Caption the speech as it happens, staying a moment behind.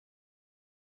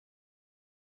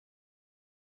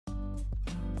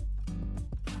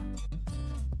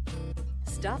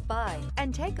Stop by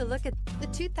and take a look at the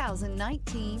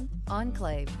 2019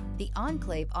 Enclave. The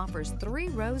Enclave offers 3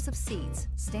 rows of seats,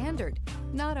 standard.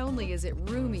 Not only is it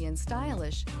roomy and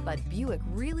stylish, but Buick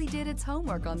really did its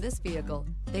homework on this vehicle.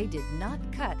 They did not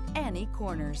cut any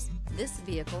corners. This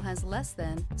vehicle has less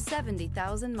than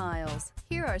 70,000 miles.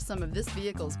 Here are some of this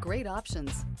vehicle's great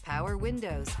options: power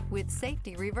windows with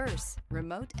safety reverse,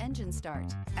 remote engine start,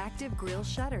 active grille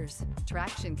shutters,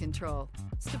 traction control,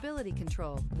 stability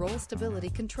control, roll stability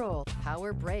control,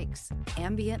 power brakes,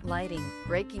 ambient lighting,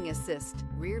 braking assist,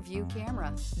 rear view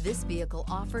camera. This vehicle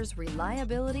offers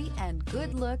reliability and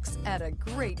good looks at a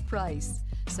great price.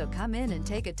 So come in and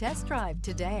take a test drive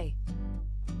today.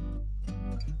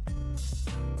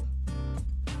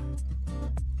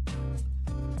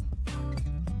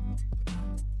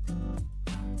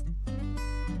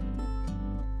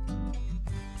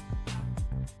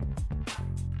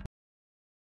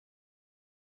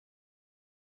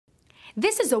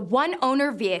 This is a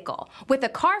one-owner vehicle with a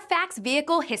Carfax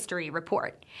Vehicle History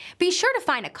Report. Be sure to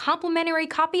find a complimentary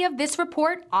copy of this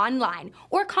report online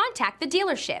or contact the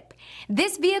dealership.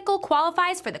 This vehicle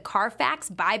qualifies for the Carfax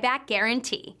Buyback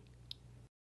Guarantee.